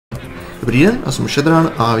Dobrý den, já jsem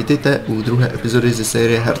Šedran a vítejte u druhé epizody ze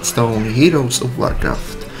série Hearthstone Heroes of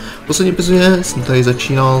Warcraft. V poslední epizodě jsem tady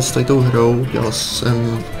začínal s tou hrou, dělal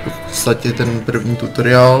jsem v podstatě ten první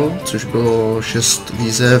tutoriál, což bylo 6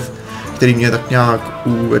 výzev, který mě tak nějak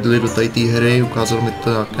uvedli do té hry, ukázalo mi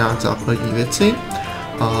to tak nějak základní věci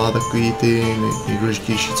a takový ty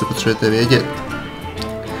nejdůležitější, co potřebujete vědět.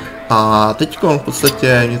 A teďko v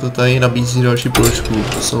podstatě mě to tady nabízí další položku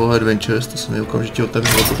Solo Adventures, to jsem mi okamžitě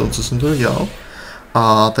otevřel po tom, co jsem to dělal.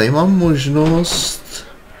 A tady mám možnost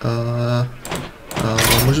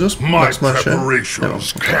Max Marše.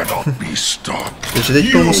 Takže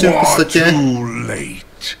teďko musím v podstatě...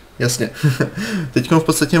 Jasně. Teďko v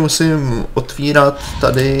podstatě musím otvírat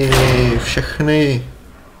tady všechny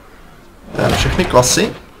klasy.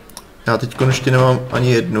 Já teďko ještě nemám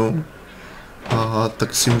ani jednu. A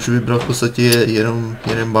tak si můžu vybrat v podstatě jenom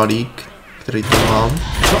jeden balík, který tam mám.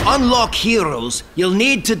 To unlock heroes, you'll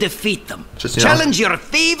need to defeat them. Přesně. Challenge your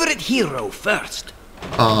favorite hero first.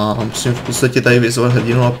 A musím v podstatě tady vyzvat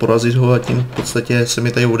hrdinu a porazit ho a tím v podstatě se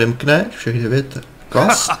mi tady odemkne všech 9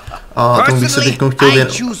 klas. A tomu bych se teď chtěl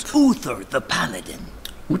věnovat.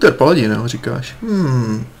 Uther Paladin, jo, říkáš?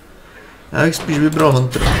 Já bych spíš vybral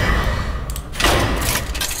Hunter.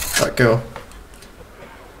 Tak jo.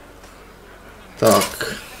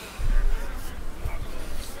 Tak.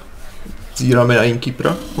 Zíráme na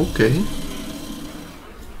Innkeepera, OK.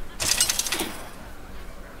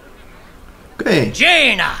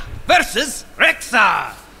 Jaina versus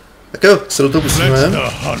Rexa. Tak jo, se do toho pustíme.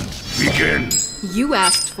 You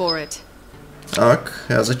asked for it. Tak,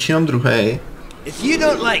 já začínám druhý.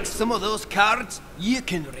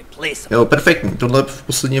 Jo, perfektní. Tohle v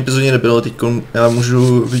poslední epizodě nebylo, teď já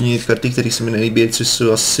můžu vyměnit karty, které se mi nelíbí, což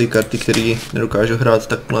jsou asi karty, které nedokážu hrát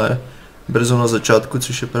takhle brzo na začátku,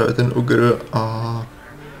 což je právě ten ogr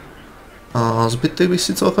a zbytek bych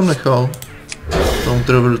si celkem nechal. Tomu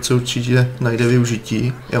teda v ruce určitě najde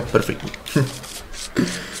využití. Jo, perfektní.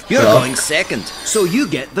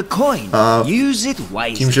 A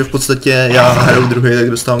tím, že v podstatě já hraju druhý, tak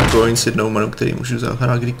dostávám coin s jednou manou, který můžu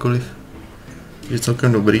zahrát kdykoliv. Je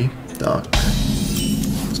celkem dobrý. Tak.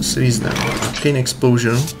 Co si význam? Arcane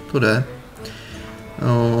Explosion, to jde.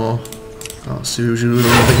 No, já si využiju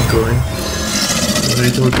ten coin.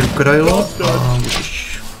 Tady toho krokodila a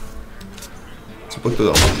budeš. Co pak to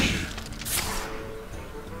dáváš?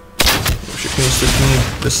 Všechny ostatní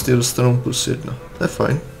bestie dostanou +1. To je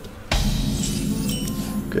fajn.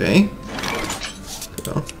 OK.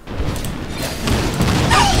 Jo.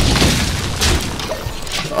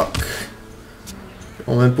 Tak.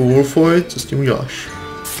 Máme po Wolfoy, co s tím uděláš?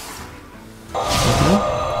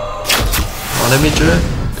 Má damage,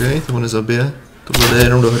 OK, toho nezabije. Tohle jde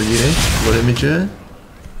jenom do hrdiny, tohle damage.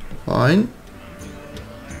 Fajn.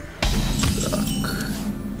 Tak.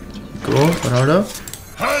 Třítko, paráda.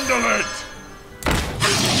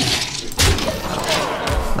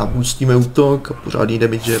 Napustíme útok a pořádný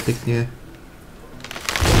damage pěkně.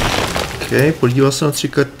 OK, podívá se na 3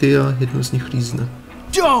 karty a jednu z nich lízne.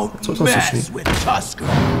 Co tam slušný?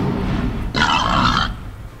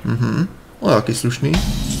 O, jaký slušný.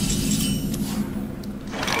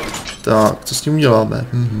 Tak, co s tím uděláme?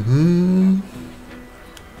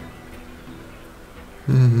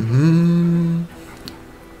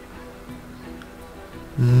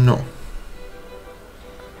 No.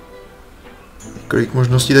 Kolik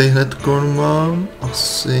možností tady hned mám?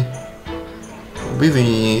 Asi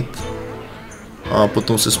vyvinit. A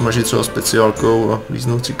potom se smažit třeba speciálkou a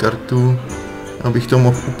líznout si kartu. Abych to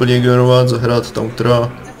mohl úplně ignorovat, zahrát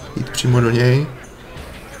Tautra, jít přímo do něj.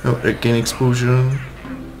 Jo, Arcane Explosion.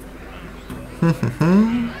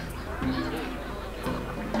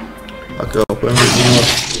 Tak jo, pojďme vyvinovat.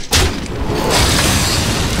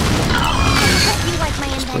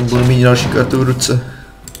 Budu mít další kartu v ruce.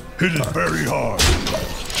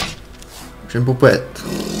 Můžeme popět.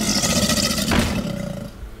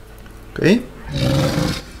 OK.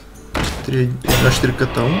 1/4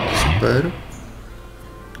 tam, super.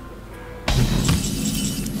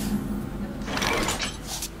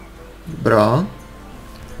 Dobrá.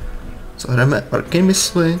 Zahrajeme Arcane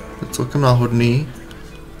Mysli, to je celkem náhodný.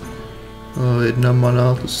 1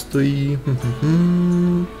 mana, to stojí.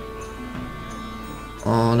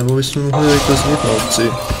 A nebo bychom mohli vykaznit na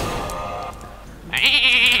obci.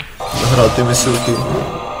 Zahrát ty misilky.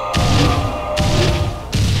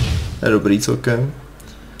 Je dobrý celkem.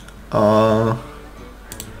 A...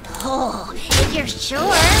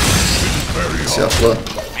 Světle.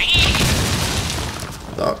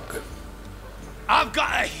 Tak.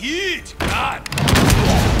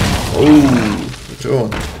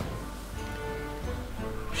 Dobře.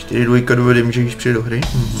 4 dvojka dovedím, že když přijde do hry.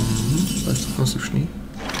 To je celkem slušný.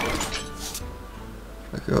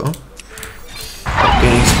 Tak jo. Ok,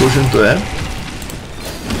 explosion to je.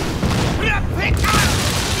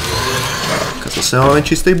 Tak a zase máme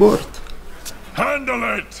čistý board.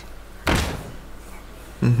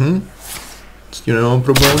 S tím nemám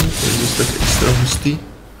problém, to je zase tak extra hustý.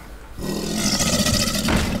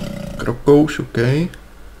 Kropouš, ok.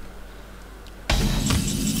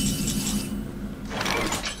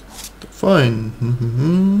 To fajn.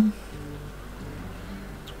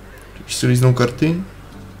 Když si líznou karty.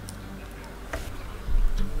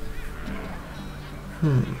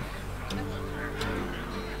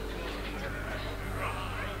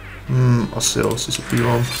 Asi jo, asi se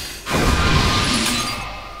podívám.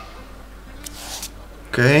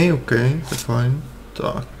 OK, to je fajn.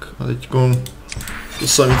 Tak, a teďko to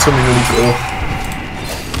samé co minulý kolo.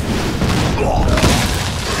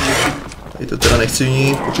 Tady to teda nechci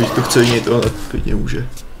vinit, pokud to chce vinit, ale tak klidně může.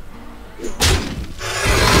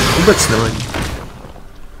 Vůbec nevadí.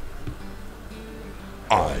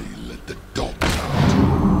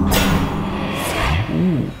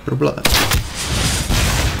 Problém.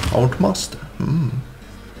 Outmaster.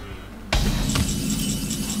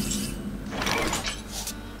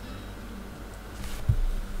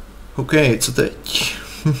 OK, co teď?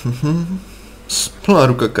 Splná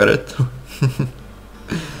ruka karet.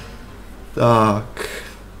 Tak.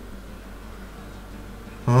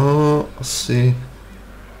 Asi...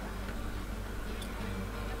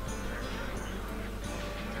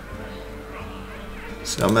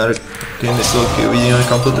 Si dáme taky myslelky, uvidíme,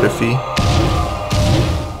 kam to trefí.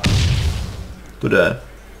 To jde.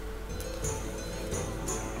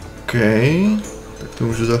 OK. Tak to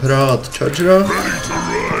můžu zahrát chargera.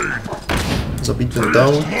 Zabít ten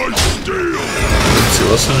down. Teď si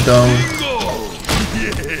vlastně down.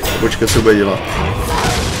 Počkat, co bude dělat.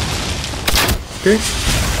 OK.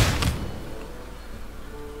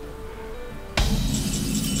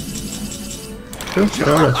 Jo,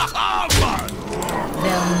 právě.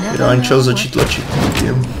 Ideální čas začít tlačit.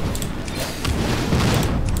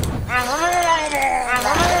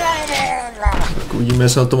 Tak uvidíme,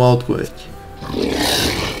 jestli na to má odpověď.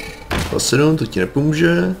 7, to ti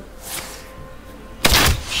nepomůže.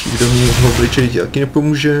 Šíkdovního obličeje ti taky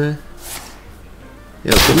nepomůže.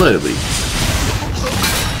 Jo, tohle je dobrý.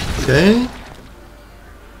 OK.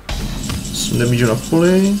 Nemížu na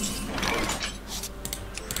poli.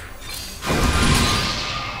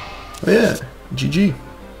 Oh yeah, GG.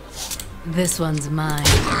 This one's mine.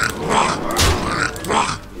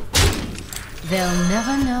 They'll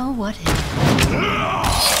never know what hit.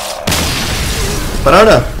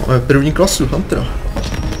 Paráda, máme první klasu, Huntera.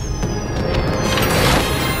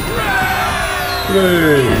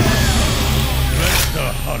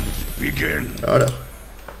 Paráda.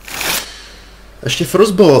 Ještě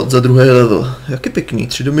Frostbolt za druhý level. Jak je pěkný,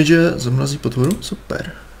 3 damage, zamrazí potvoru,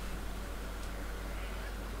 super.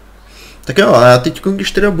 Tak jo, a já teď,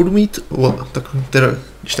 když teda budu mít,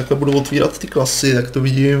 když takhle budu otvírat ty klasy, tak to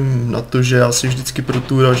vidím na to, že já si vždycky pro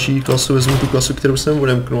tu další klasu vezmu tu klasu, kterou jsem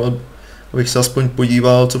odemknul, abych se aspoň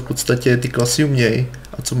podíval, co v podstatě ty klasy umějí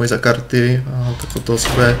a co mají za karty, a tak to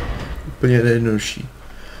bude úplně nejjednodušší.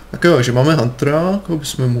 Tak jo, že máme Huntera, koho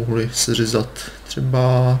bychom mohli seřezat,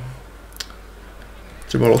 třeba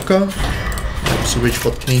Loka, musí být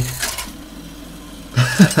špatný.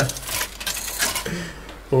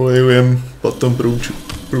 Olejujem potom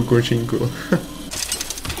průkončínku.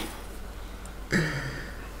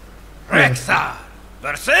 Rexar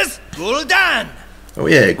versus Gul'dan. Oh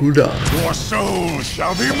yeah, Gul'dan. Your soul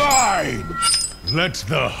shall be mine. Let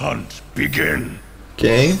the hunt begin.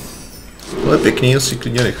 OK. Tohle je pěkný, asi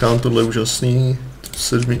klidně nechám, tohle je úžasný.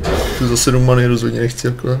 Tu za 7 many rozhodně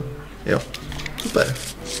nechci takhle. Jo, super.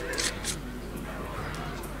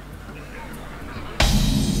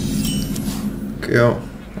 Tak jo,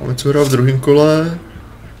 máme co hrát v druhém kole.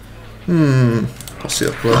 Asi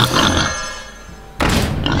takhle.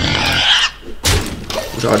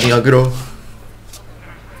 Pořádný agro.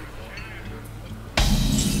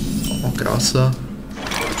 Krása.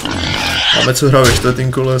 Máme co hrát ve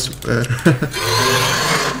čtvrtém kole, super.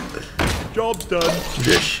 Job done.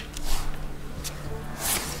 Můžeš.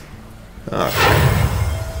 Tak.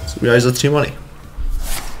 Co uděláš za 3 many?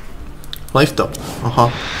 Lifetime,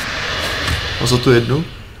 aha. A za tu jednu?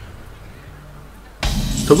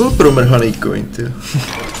 To byl promrhaný coin, ty.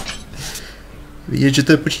 Vidět, že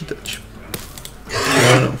to je počítač.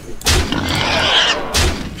 Ano.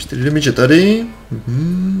 4 damage tady.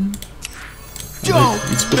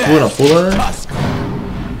 Víc potvor na pole.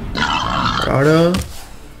 Ráda.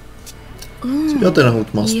 Co děláte na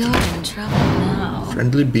Houtmaster?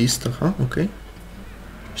 Friendly Beast, aha, ok.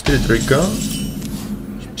 4 trojka.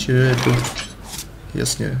 Přijde to.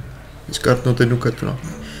 Jasně. Vyskartnout jednu kartu na.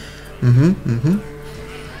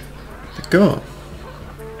 Tak jo.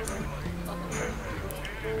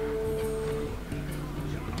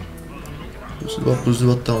 Plus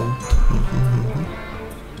 2 tam.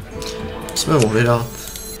 Jsme mohli dát.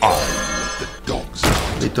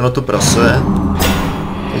 Dej to na to prase.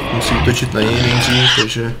 Teď musí útočit na něj nejdřív,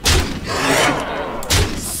 takže...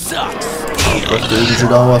 Tak to můžu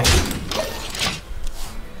dávat.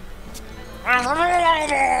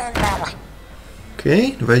 OK,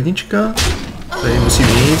 2 jednička. Tady musí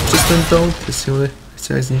vyjít přes ten taunt, jestli ho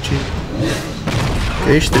nechci nějak zničit.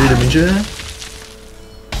 OK, 4 damage.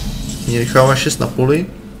 Mě nechává 6 na poli.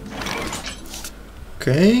 OK.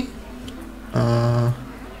 A...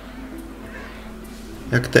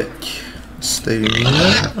 jak teď? Stej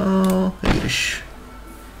vyměníme.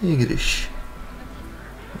 I když.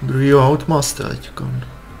 Druhýho Outmastera teďka.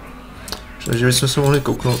 Takže bychom se mohli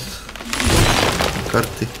kouknout na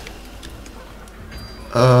karty.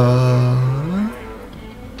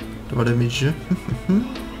 2 damage.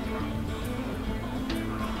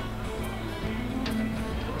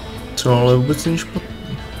 Co, ale vůbec není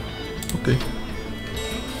špatný. OK.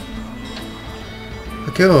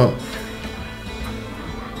 Tak jo.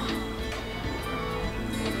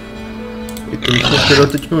 Je to východ teda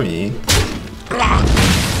teď mít.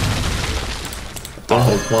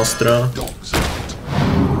 Toho Outmastera.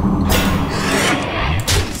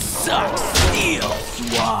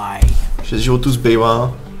 Šest životů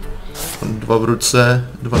zbývá. 2 v ruce,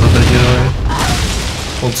 2 na Hrdinovi.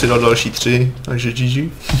 On si dal další 3, takže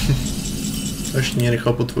GG. Až mě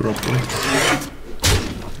nechal potvoru na poli.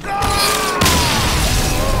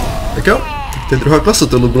 Tak jo, to je druhá klasa,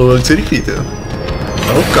 tohle bylo velice rychlý, jo.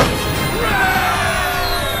 Nalovka.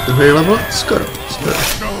 Druhý level, skoro.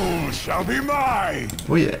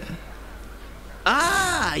 Oh yeah.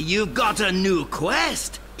 Ah, you've got a new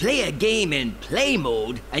quest. Play a game in play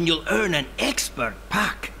mode and you'll earn an expert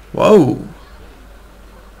pack. Wow.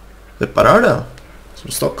 To je paráda. Jsem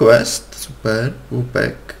dostal quest, super,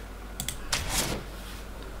 pack.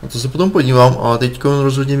 Na to se potom podívám, ale teď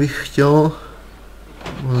rozhodně bych chtěl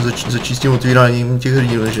začít s tím otvíráním těch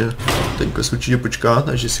hrdinů, že ten quest určitě počká,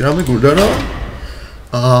 takže si dáme Guldana.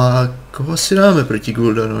 A koho si dáme proti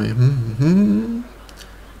Guldanovi?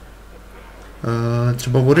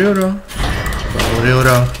 Třeba Warriora?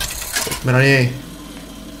 Pojďme na něj.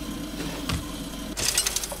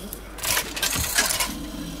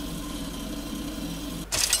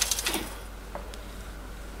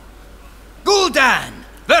 Gul'dan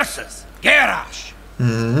versus Garrosh.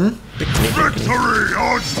 Victory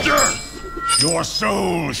or death! Your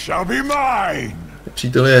soul shall be mine!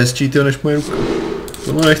 Přítel je hezčí tyho než moje ruka.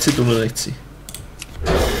 Tohle nechci.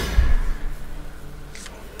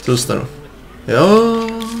 Co dostanu? Jo,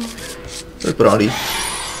 to je prálí.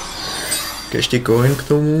 Ještě coin k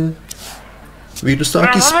tomu. Kdybych dostal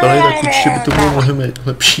nějaký spely, tak určitě by to bylo mnohem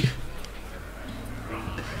lepší.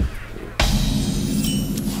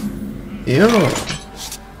 Jo,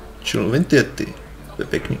 Čilvin Tiety, to je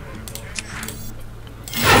pěkný.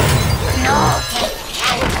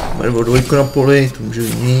 Máme dvojku na poli, to může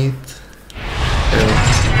mít.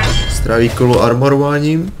 Stráví kolo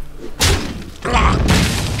armorováním.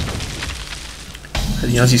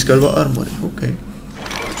 Hrdina získá 2 armory, OK.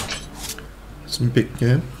 Jsem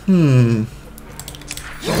pěkně.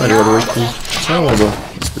 Máme 2 dvojku. Co já mám za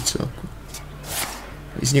speciálku?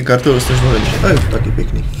 Jízdně kartou dostaneš mnohem lepší. Taky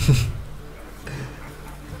pěkný.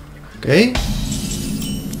 OK.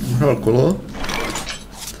 Hrál kolo.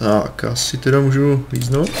 Tak, asi teda můžu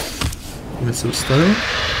líznout. Mě se dostanu.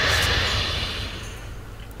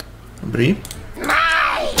 Dobrý.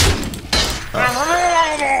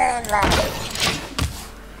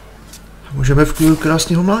 Můžeme v klidu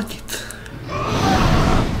krásně ho mlátit.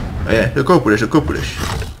 A je, do koho půjdeš?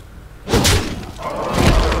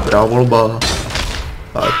 Dobrá volba.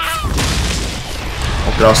 Tak.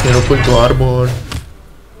 A krásně doplň to arbor.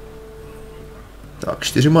 Tak,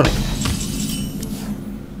 4 many.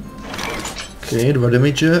 OK, 2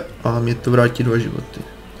 damage a mě to vrátí 2 životy.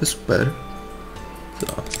 To je super.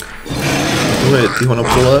 Tak. Tohle je tyho na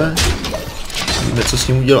pole. Víme, co s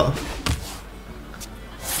ním udělá.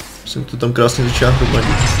 Jsem to tam krásně začal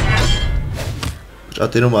hromadit.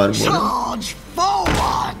 Pořád jenom arbor.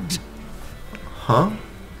 Aha.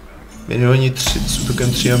 Minioni 3 s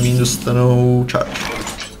útokem 3 a míň dostanou charge.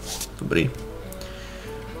 Dobrý.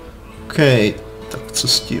 OK, tak co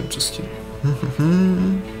s tím?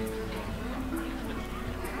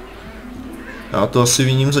 Já to asi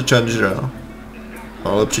viním za chargera.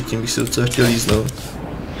 Ale předtím bych si docela chtěl líznout.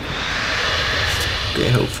 OK,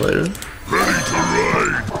 Okay, Hellfire.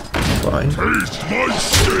 Fajn.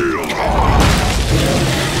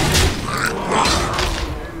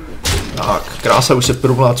 Tak, krása, už se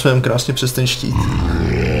provlácujeme krásně přes ten štít.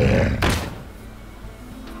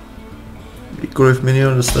 Kdykoliv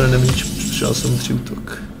minion dostane damage, přidal jsem 3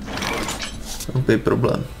 útok. Opět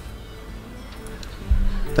problém.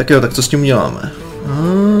 Tak jo, tak co s tím uděláme?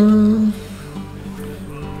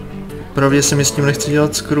 Pravdě se mi s tím nechci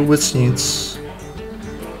dělat skoro vůbec nic.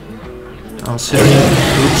 Asi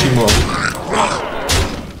budu přímo.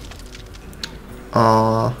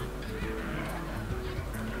 A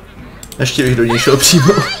ještě bych do něj šel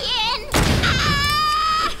přímo.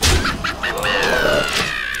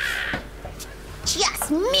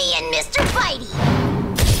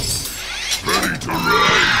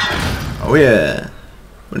 Oh yeah.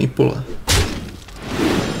 Plný pole.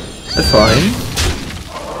 To je fajn.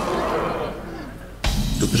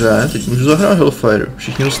 Dobře, teď můžu zahrát Hellfire.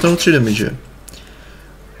 Všichni dostanou 3 damage.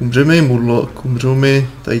 Umře mi Murloc, umřou mi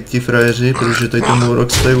tady ti frajeři, protože tady ten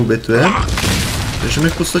Murloc se tady obětuje. Takže mi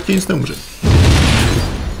v podstatě nic neumře.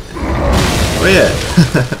 To je.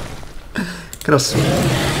 Krásně.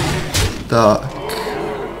 Tak.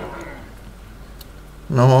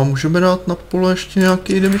 No a můžeme dát na pole ještě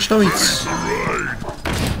nějaký damage navíc.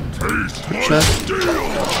 Dobře.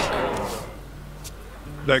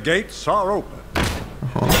 The gates are open.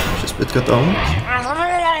 Aha, 6-5 tam.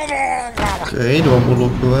 OK, 2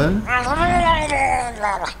 Murlocové.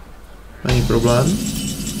 Není problém.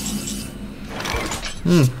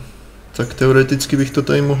 Tak teoreticky bych to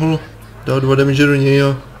tady mohl dát 2 damage do něj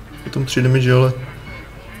a potom 3 damage, ale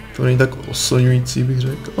to není tak oslňující, bych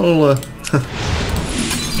řekl, ale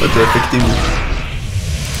to je efektivní.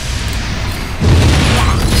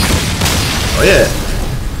 Oh je!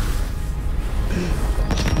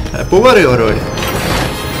 Happy Warrior!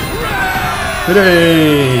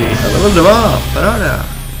 Hurray! Level 2, paráda!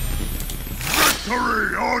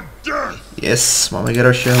 Yes, máme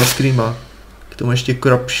dalšího screama. K tomu ještě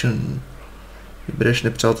Corruption. Vybereš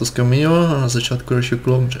nepřátelského miniona a na začátku dalšího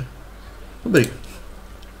kolo umře. Dobrý.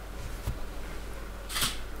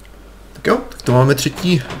 Tak jo, tak to máme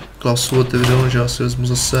 3. klasu otevřenou, že já si vezmu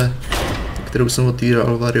zase, kterou jsem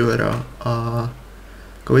otvíral, Warriora. A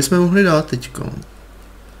koho jsme mohli dát teďko?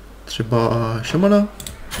 Třeba šamana?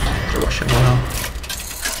 Třeba šamana.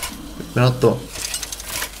 Pojďme na to.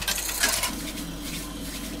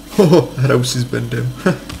 Hoho, hraju si s bandem.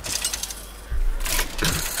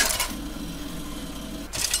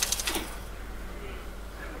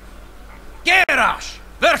 Garrosh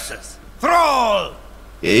versus Thrall.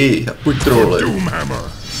 Jej, a pojď trolle.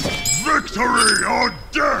 Victory or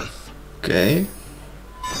death. OK.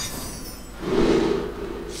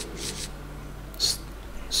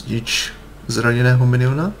 Zdič zraněného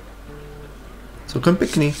miniona. Celkem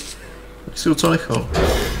pěkný. Tak si docela nechal.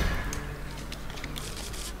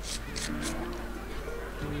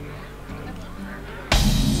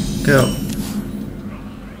 Tak jo.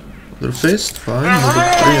 Fist, fajn, můžu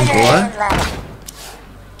prvním pole.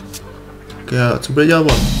 Tak jo, co bude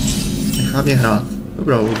dělat on? Nechá mě hrát.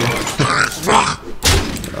 Dobrá volba. Tak.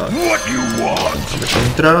 Máme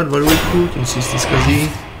kontra, 2 dvojku, tím si jistý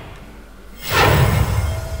zkazí.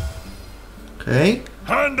 OK.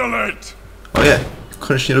 O je,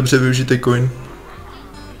 konečně dobře využitý coin.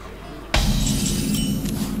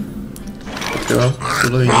 Tak jo,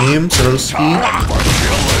 tohle vidím, s radostí.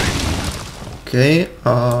 OK,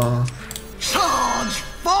 a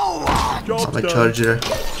máme charger.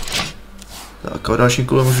 Tak a v dalším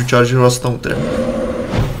kole můžu chargerovat s taunterem.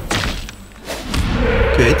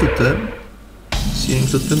 OK, totem.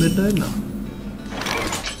 Seeing totem 1-1.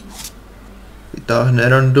 Vytáhne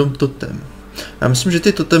random totem. Já myslím, že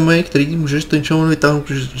ty totemy, který můžeš ten čelon vytáhnout,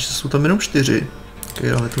 protože jsou tam jenom 4. Ok,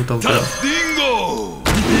 dáme to tam teda.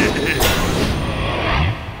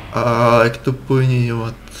 A jak to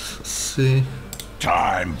pojměňovat? Asi...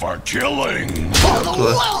 Time for killing.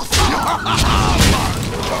 Takhle.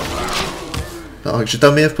 Takže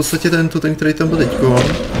tam je v podstatě ten totem, který tam byl teďko.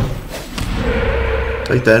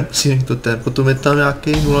 Tady ten, sílný totem. Potom je tam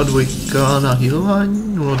nějaký 0,2 na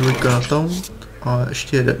healování, 0,2 na taunt a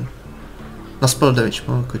ještě jeden. Na spell damage,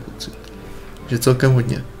 mám takový pocit. Že celkem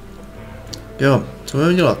hodně. Jo, co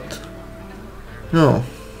budeme dělat? No.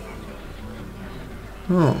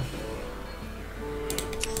 No.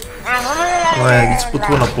 Ale víc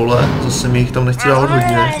potvo na pole, zase mi jich tam nechci dávat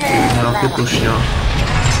hodně. Nějaké plošňa.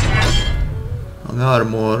 Máme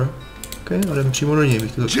armor. Ok, a jdem přímo do něj,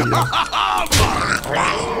 bych to taky dělal.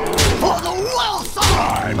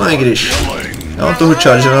 No i když. Já mám toho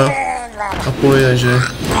chargera na poli, takže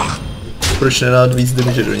proč nedát víc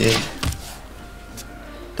damage do něj?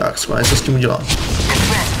 Tak, schválně se s tím udělám.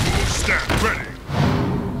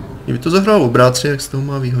 Kdyby to zahrál obráceně, tak z toho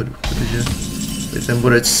má výhodu, protože ten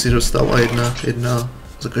borec si dostává jedna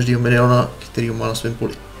za každého miniona, který má na svém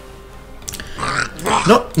poli.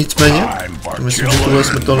 No, nicméně, myslím, že tohle je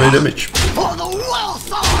smrtelný damage.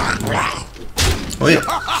 Oje.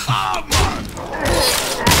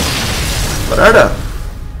 Paráda.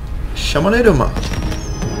 Šaman je doma.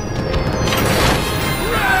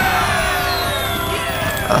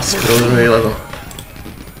 A skoro druhý level.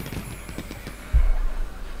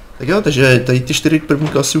 Tak jo, takže tady ty 4 první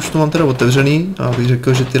klasy už to mám teda otevřený a bych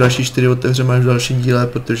řekl, že ty další 4 otevřeme až v dalším díle,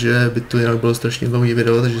 protože by to jinak bylo strašně dlouhý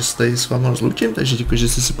video, takže se tady s váma rozloučím, takže děkuji, že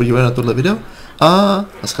jste se podívali na tohle video a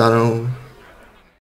naschledanou.